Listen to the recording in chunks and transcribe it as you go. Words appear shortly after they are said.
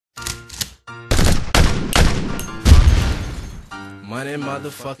Money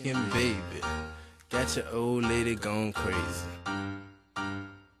motherfucking baby, got your old lady gone crazy.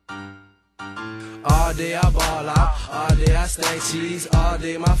 All day I ball out, all day I stack cheese, all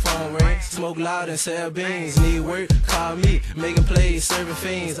day my phone ring, smoke loud and sell beans. Need work, call me, making plays, serving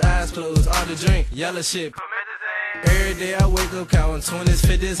fiends, eyes closed, all the drink, yellow shit. Every day I wake up counting 20s,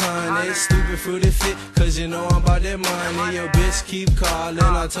 50s, 100s. Stupid fruity fit, cause you know I'm about that money. Your bitch keep calling,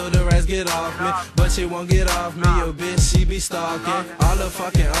 I told her ass get off me, but she won't get off me. Your bitch, she be stalking, all the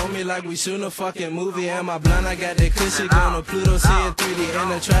fucking on me like we shootin' a fucking movie. And my blunt, I got that cushy going to Pluto, seeing 3D.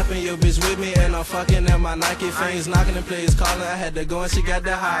 And the trapping, your bitch with me, and I'm fucking at my Nike fangs, knocking the plays, calling. I had to go and she got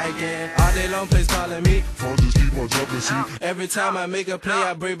the high again. All day long plays calling me, phone just keep on jumping, see. Every time I make a play,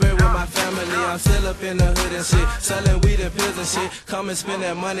 I break bread with my family. I'm still up in the hood and shit, selling weed and pills and shit. Come and spend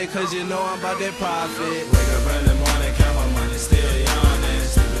that money, cause you know I'm about that profit. Wake up early morning, count my money, still yawning.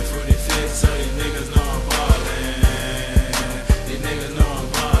 Stupid fruity fit, so these niggas know I'm ballin'. These niggas know I'm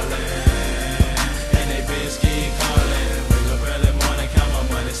ballin'. And they bitch keep calling. Wake up early morning, count my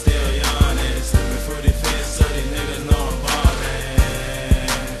money, still yawning. Stupid fruity fit, so these niggas know I'm ballin'.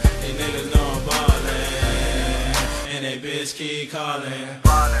 These niggas know I'm ballin'. And they bitch keep calling.